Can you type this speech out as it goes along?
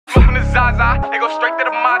Zaza, they go straight to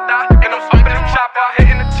the Mata. And I'm smoking the chopper,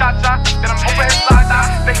 hitting the cha-cha. Then I'm over his Zaza,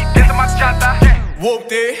 then he dancing my chata.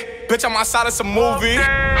 Whoopty, bitch, I'm outside of some movie.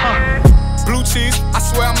 Blue cheese, I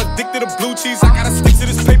swear I'm addicted to blue cheese. I gotta stick to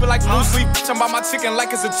this paper like blue sleep. Bitch, I'm about my chicken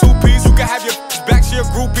like it's a two-piece. You can have your back, she a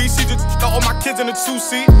groupie. She just got all my kids in a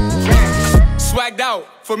two-seat. Swagged out,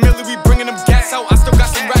 familiar, we bringing them gas out. I still got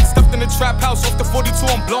some racks stuffed in the trap house. Off the 42,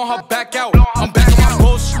 I'm blowing her back out. I'm back on my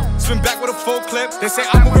bullshit, spin back with a full clip. They say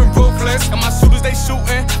I'm moving ruthless, and my shooters they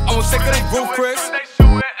shooting. I won't take of they roof, Chris.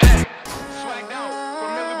 Swagged out,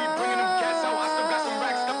 familiar, we bringing them gas out. I still got some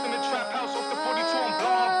racks stuffed in the trap house. Off the 42, I'm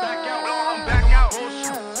blowing her back out. I'm back out,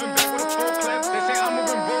 bullshit, spin back with a full clip. They say I'm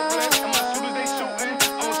moving ruthless, and my shooters they shooting.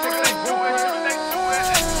 I won't take of they roof,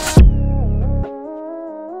 Chris.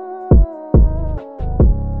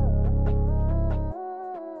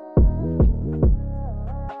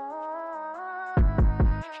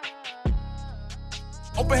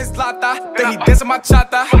 Open his lata, then he dancing my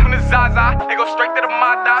chata. Open his Zaza, they go straight to the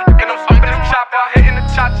Mata. And I'm smoking the chopper, hitting the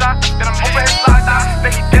cha-cha. Then I'm open his lata,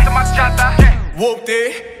 then he dancing my chata.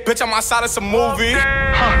 Whoopty, bitch, I'm outside of some movie.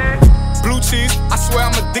 Blue cheese, I swear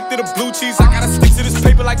I'm addicted to blue cheese. I gotta stick to this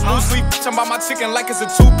paper like blue sleep. Bitch, I'm about my chicken like it's a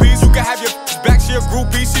two-piece. You can have your back, she a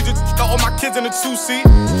groupie. She just got all my kids in a two-seat.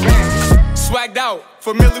 Swagged out,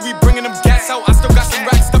 familiar, we bringing them gas out. I still got some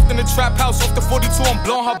racks stuffed in the trap house. Off the 42, I'm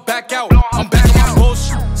blowing her back out. I'm back on my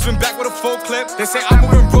bullshit, spin back with a full clip. They say I'm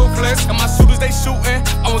moving ruthless, and my shooters they shooting.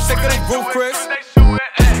 I won't take of they roof, Chris.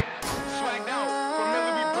 Swagged out,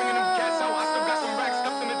 familiar, we bringing them gas out. I still got some racks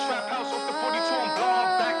stuffed in the trap house. Off the 42, I'm blowing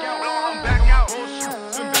her back out. I'm back out, bullshit,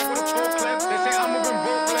 spin back with a full clip. They say I'm moving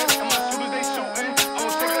ruthless, and my shooters they shooting. I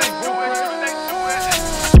won't take of they roof, Chris.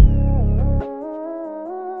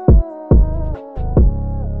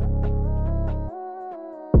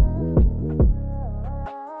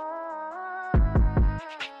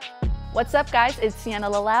 What's up guys, it's Sienna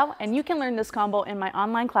Lalau and you can learn this combo in my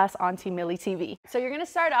online class on T.Milly TV. So you're gonna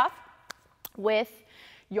start off with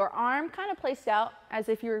your arm kind of placed out as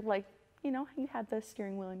if you're like, you know, you have the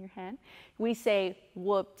steering wheel in your hand. We say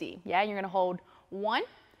whoopty, yeah? You're gonna hold one,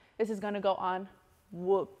 this is gonna go on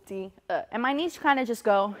whoopty, and my knees kind of just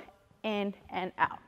go in and out.